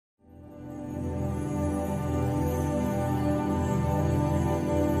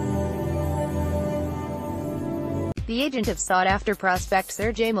The agent of sought-after prospect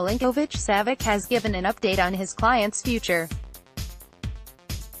Sergej Milinkovic-Savic has given an update on his client's future.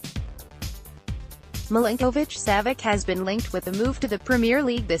 Milinkovic-Savic has been linked with a move to the Premier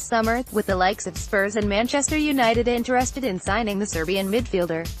League this summer, with the likes of Spurs and Manchester United interested in signing the Serbian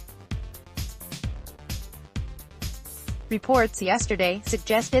midfielder. Reports yesterday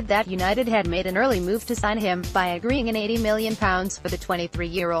suggested that United had made an early move to sign him, by agreeing an £80 million for the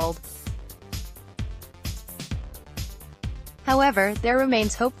 23-year-old. However, there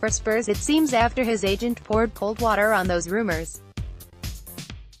remains hope for Spurs, it seems, after his agent poured cold water on those rumours.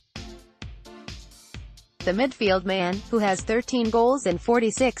 The midfield man, who has 13 goals in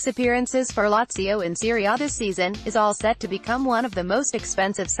 46 appearances for Lazio in Serie A this season, is all set to become one of the most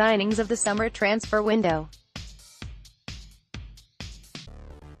expensive signings of the summer transfer window.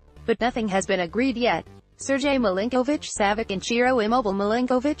 But nothing has been agreed yet. Sergej Milinkovic-Savic and Ciro Immobile.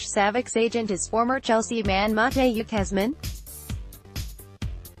 Milinkovic-Savic's agent is former Chelsea man Matej Kuzmin.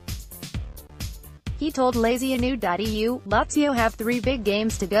 He told LaziaNew.eu, "Lazio have 3 big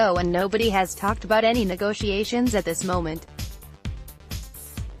games to go and nobody has talked about any negotiations at this moment.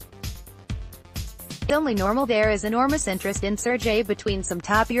 It's only normal. There is enormous interest in Sergej between some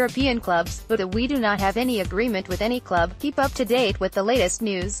top European clubs, but we do not have any agreement with any club." Keep up to date with the latest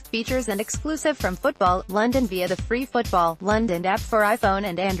news, features and exclusive from Football London via the free Football London app for iPhone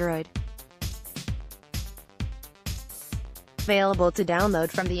and Android. Available to download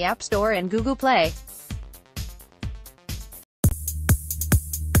from the App Store and Google Play.